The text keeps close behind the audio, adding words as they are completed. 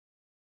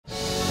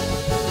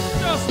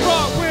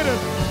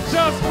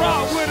Just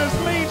rock with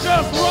us, lean,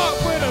 just rock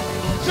with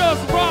us.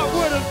 Just rock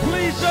with us,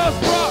 please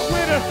just rock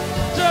with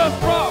us.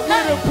 Just rock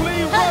with us,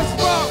 please just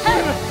rock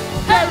with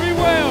us. Carry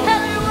well,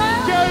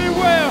 carry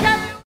well.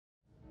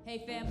 Hey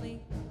family,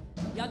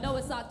 y'all know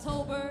it's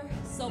October,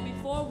 so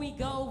before we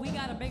go, we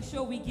gotta make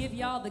sure we give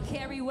y'all the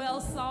Carry Well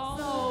song.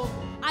 So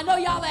I know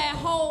y'all are at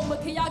home,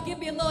 but can y'all give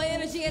me a little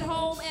energy at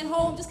home? At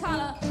home, just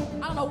kinda,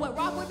 I don't know what,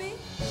 rock with me?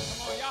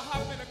 Come on, y'all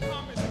hop in the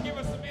comments and give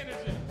us some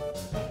energy.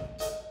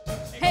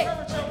 Hey,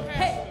 Encourage your pastor.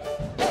 hey.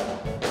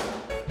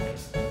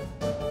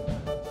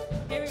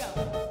 Here we go.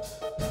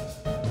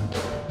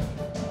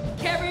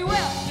 Carry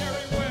well.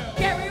 Carry well.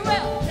 Carry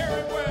well.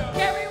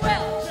 Carry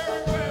well.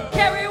 Carry well.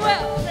 Carry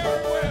well.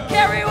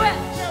 Carry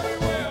well.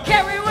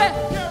 Carry well. Carry well.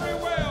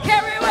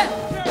 Carry well. Carry well.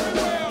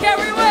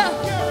 Carry Carry well.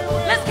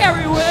 well. Let's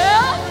carry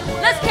well.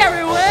 Let's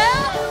carry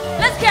well.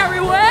 Let's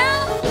carry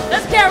well.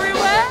 Let's carry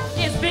well.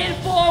 It's been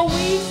 4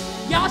 weeks.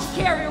 Y'all should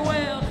carry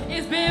well.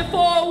 It's been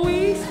 4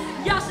 weeks.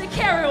 Y'all should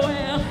carry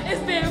well.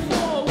 It's been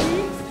 4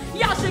 weeks.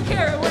 Y'all should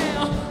carry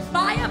well.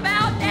 By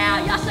about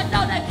now, y'all should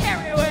know that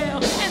carry well.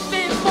 It's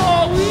been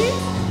 4 weeks.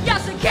 Y'all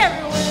should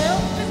carry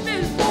well. It's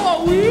been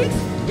 4 weeks.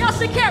 Y'all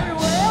should carry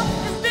well.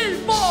 It's been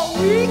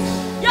 4 weeks.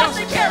 Y'all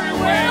should carry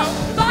well.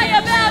 By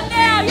about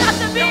now, y'all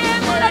should be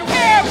able to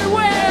carry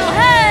well.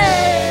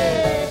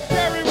 Hey!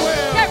 Carry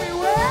well. Carry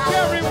well.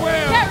 Carry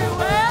well. Carry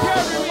well.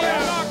 Carry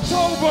well.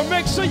 October,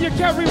 make sure you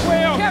carry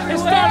well. Carry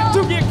It's well.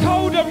 starting to get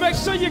colder, make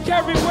sure you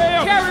carry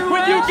well. Carry When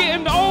well. you're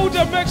getting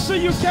older, make sure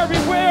you carry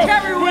well.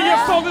 Carry When your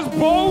well. soul is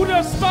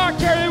bolder, start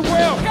carry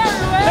well.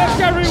 Carry well. Let's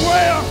carry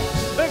well.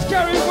 Let's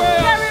carry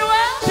well. Carry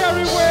well.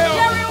 Carry well.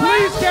 Carry well.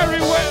 Please carry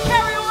well.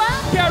 Carry well.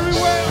 Carry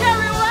well.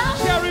 Carry well.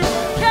 Carry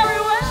well. Carry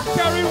well.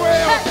 Carry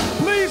well. Hey.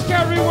 Please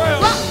carry well.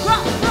 Rock,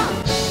 rock, rock.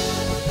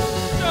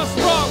 Just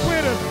rock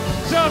with us.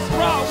 Just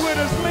rock with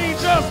us. Lean,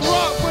 just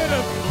rock with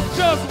us.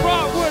 Just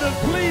rock with us.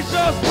 Please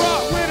just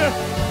rock with us.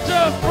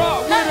 Just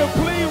rock with us.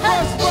 Please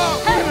just rock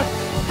with us.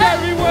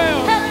 Carry well.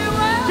 Carry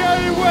well.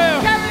 Carry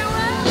well. Carry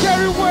well.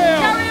 Carry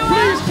well. Carry well.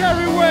 Please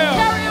carry well.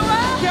 Carry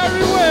well.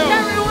 Carry well.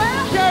 Carry well.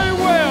 Carry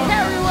well.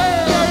 Carry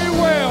well. Carry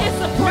well.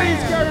 It's a Please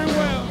prayer. carry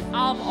well.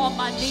 I'm on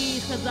my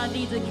knees because I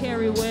need to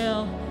carry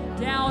well.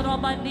 Down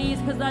on my knees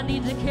because I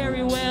need to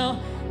carry well.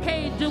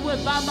 Can't do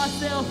it by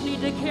myself, need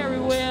to carry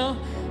well.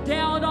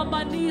 Down on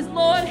my knees,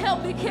 Lord,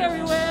 help me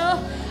carry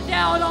well.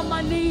 Down on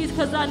my knees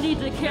because I need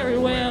to carry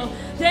well.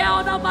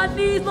 Down on my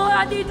knees, Lord,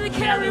 I need to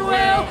carry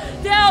well.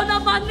 Down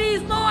on my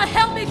knees, Lord,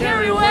 help me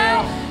carry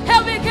well.